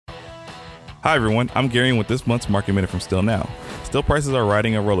Hi everyone, I'm Gary with this month's Market Minute from Still Now. Steel prices are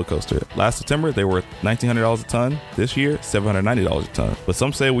riding a roller coaster. Last September, they were $1,900 a ton. This year, $790 a ton. But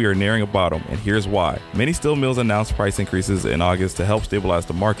some say we are nearing a bottom, and here's why. Many steel mills announced price increases in August to help stabilize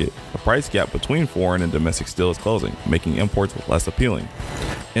the market. The price gap between foreign and domestic steel is closing, making imports less appealing.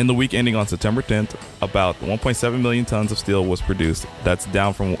 In the week ending on September 10th, about 1.7 million tons of steel was produced. That's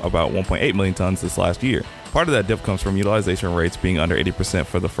down from about 1.8 million tons this last year. Part of that dip comes from utilization rates being under 80%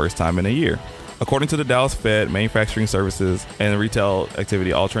 for the first time in a year. According to the Dallas Fed, manufacturing services and retail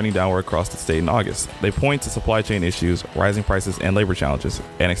activity all trending downward across the state in August. They point to supply chain issues, rising prices, and labor challenges,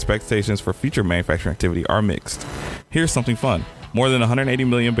 and expectations for future manufacturing activity are mixed. Here's something fun. More than 180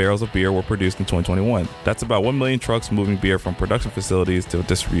 million barrels of beer were produced in 2021. That's about 1 million trucks moving beer from production facilities to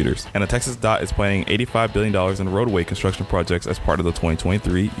distributors. And the Texas DOT is planning $85 billion in roadway construction projects as part of the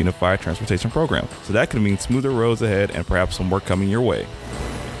 2023 Unified Transportation Program. So that could mean smoother roads ahead and perhaps some work coming your way.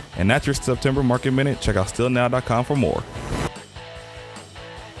 And that's your September Market Minute. Check out stillnow.com for more.